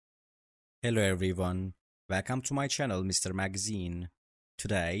Hello everyone, welcome to my channel Mr. Magazine.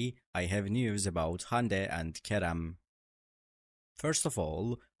 Today I have news about Hande and Kerem. First of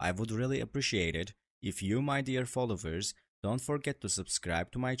all, I would really appreciate it if you, my dear followers, don't forget to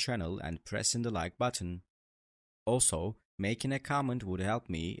subscribe to my channel and press in the like button. Also, making a comment would help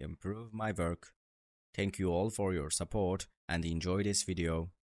me improve my work. Thank you all for your support and enjoy this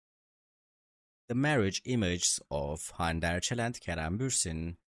video. The marriage images of Hande Erçel and Kerem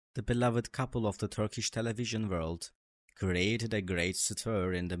Bürsin, the beloved couple of the Turkish television world, created a great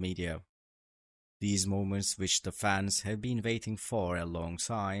stir in the media. These moments, which the fans have been waiting for a long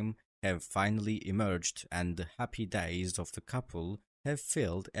time, have finally emerged, and the happy days of the couple have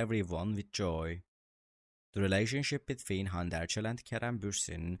filled everyone with joy. The relationship between Hande Erçel and Kerem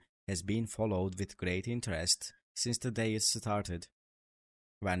Bürsin has been followed with great interest since the day it started.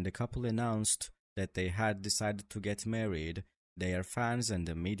 When the couple announced that they had decided to get married, their fans and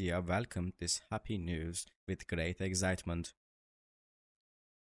the media welcomed this happy news with great excitement.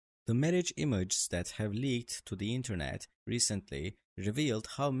 The marriage images that have leaked to the internet recently revealed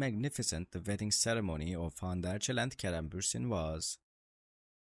how magnificent the wedding ceremony of Hande Erçel and Kerem Bürsin was.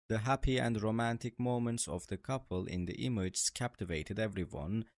 The happy and romantic moments of the couple in the images captivated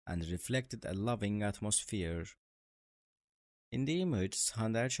everyone and reflected a loving atmosphere. In the images,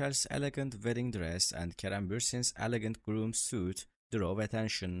 Hande Erçel's elegant wedding dress and Kerem Bürsin's elegant groom suit drove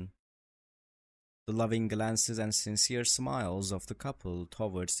attention. The loving glances and sincere smiles of the couple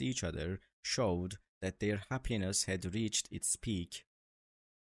towards each other showed that their happiness had reached its peak.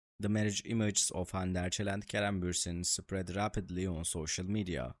 The marriage images of Hande Erçel and Kerem Bürsin spread rapidly on social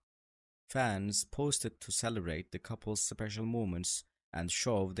media. Fans posted to celebrate the couple's special moments and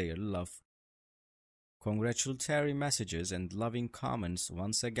show their love. Congratulatory messages and loving comments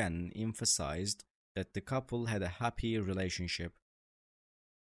once again emphasized that the couple had a happy relationship.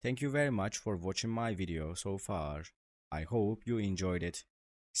 Thank you very much for watching my video so far. I hope you enjoyed it.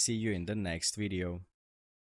 See you in the next video.